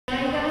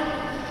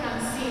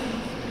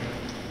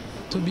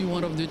To be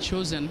one of the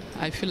chosen,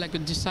 I feel like a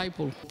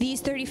disciple. These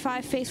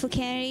 35 faithful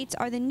candidates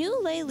are the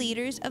new lay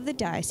leaders of the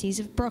Diocese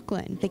of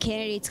Brooklyn. The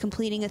candidates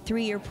completing a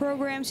 3-year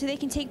program so they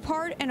can take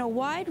part in a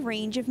wide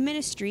range of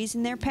ministries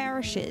in their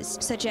parishes,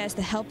 such as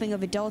the helping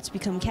of adults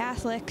become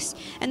Catholics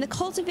and the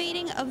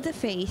cultivating of the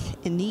faith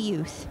in the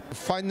youth.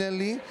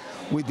 Finally,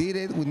 we did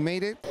it, we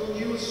made it.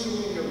 You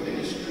assuming your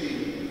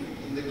ministry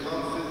in the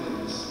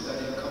confidence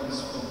that it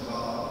comes from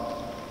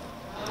God.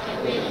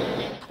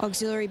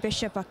 Auxiliary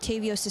Bishop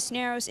Octavio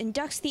Cisneros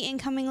inducts the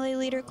incoming lay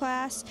leader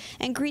class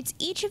and greets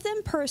each of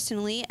them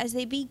personally as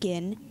they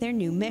begin their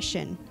new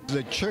mission.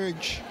 The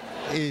church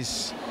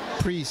is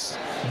priests,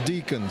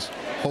 deacons,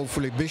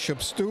 hopefully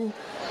bishops too,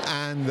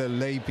 and the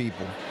lay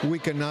people. We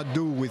cannot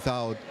do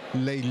without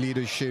lay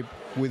leadership,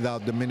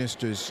 without the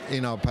ministers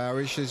in our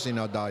parishes, in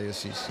our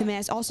diocese. The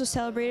Mass also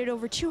celebrated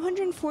over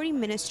 240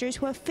 ministers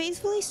who have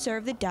faithfully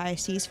served the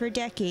diocese for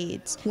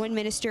decades. One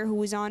minister who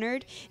was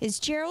honored is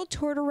Gerald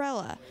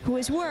Tortorella, who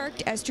has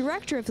worked as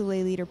director of the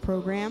Lay Leader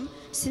program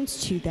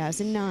since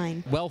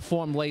 2009.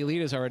 Well-formed lay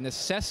leaders are a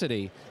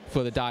necessity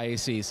for the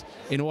diocese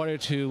in order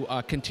to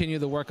continue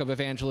the work of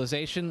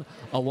evangelization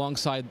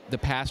alongside the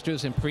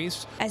pastors and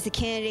priests. As the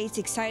candidates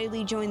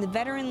excitedly join the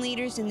veteran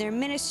leaders in their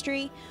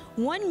ministry,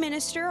 one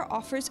minister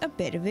offers a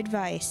bit of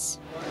advice.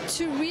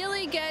 To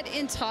really get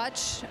in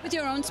touch with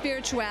your own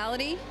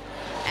spirituality,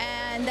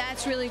 and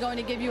that's really going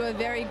to give you a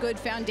very good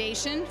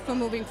foundation for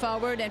moving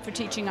forward and for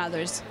teaching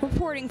others.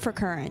 Reporting for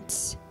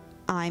Currents,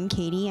 I'm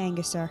Katie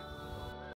Engesser.